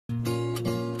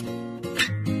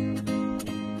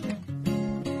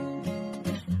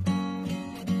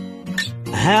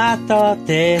I thought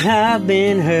that I've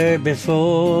been hurt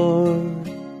before,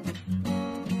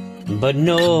 but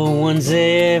no one's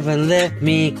ever left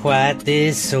me quite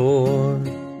this sore.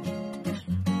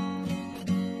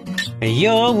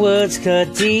 Your words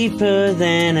cut deeper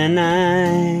than a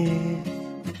knife.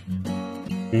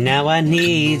 Now I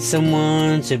need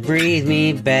someone to breathe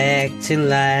me back to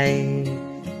life.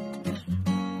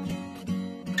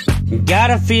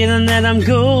 Got a feeling that I'm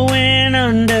going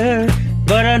under,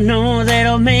 but I know that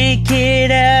I'll make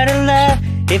it out alive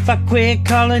if I quit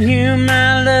calling you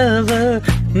my lover.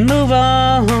 Move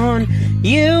on.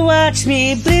 You watch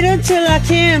me bleed until I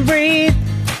can't breathe.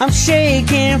 I'm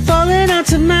shaking, falling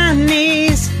onto my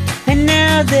knees. And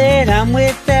now that I'm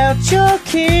without your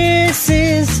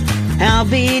kisses, I'll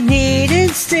be needing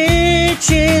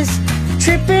stitches,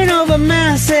 tripping over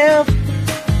myself,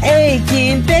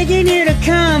 aching, begging you to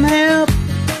come help.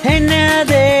 And now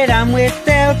that I'm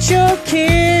without your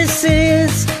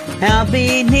kisses, I'll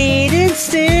be needing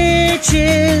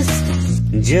stitches,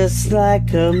 just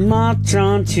like a moth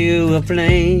drawn to a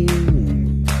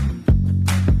flame.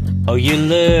 Oh, you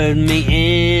lured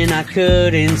me in, I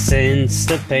couldn't sense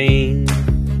the pain.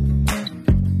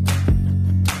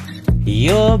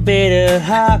 You're bitter,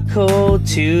 hot, cold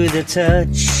to the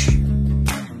touch.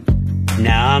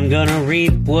 Now I'm gonna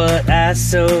reap what I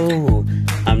sow.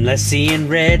 I'm left seeing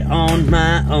red on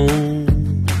my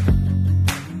own.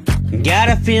 Got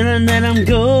a feeling that I'm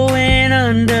going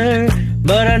under,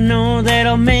 but I know that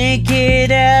I'll make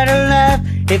it out alive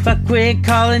if I quit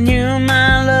calling you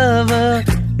my lover.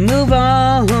 Move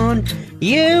on.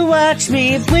 You watch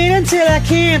me bleed until I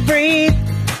can't breathe.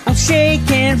 I'm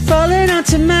shaking, falling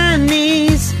onto my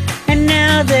knees. And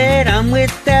now that I'm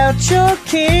without your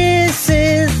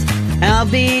kisses, I'll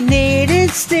be needing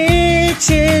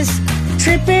stitches,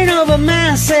 tripping over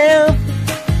myself,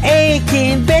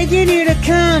 aching, begging you to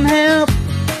come help.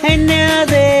 And now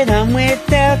that I'm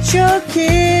without your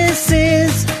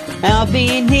kisses, I'll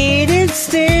be needing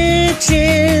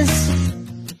stitches.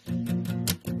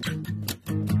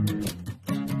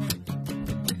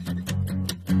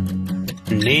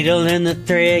 Needle in the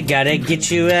thread, gotta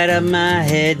get you out of my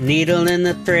head. Needle in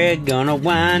the thread, gonna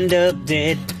wind up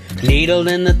dead. Needle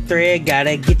in the thread,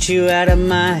 gotta get you out of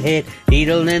my head.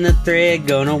 Needle in the thread,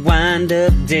 gonna wind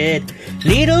up dead.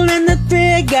 Needle in the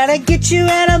thread, gotta get you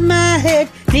out of my head.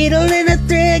 Needle in the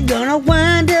thread, gonna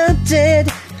wind up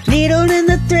dead. Needle in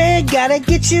the thread, gotta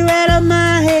get you out of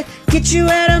my head. Get you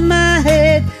out of my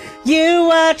head. You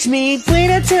watch me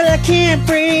bleed until I can't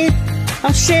breathe.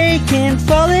 I'm shaking,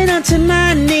 falling onto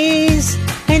my knees.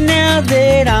 And now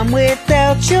that I'm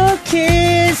without your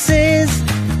kisses,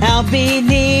 I'll be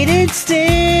needing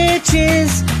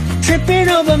stitches, tripping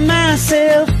over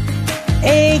myself,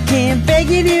 aching,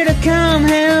 begging you to come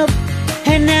help.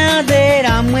 And now that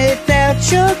I'm without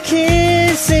your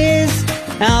kisses,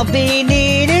 I'll be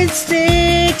needing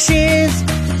stitches.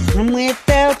 I'm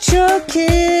without your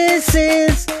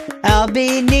kisses, I'll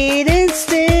be needing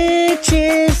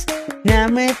stitches. Now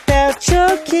without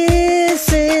your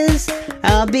kisses,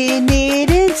 I'll be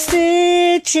needing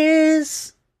stitches.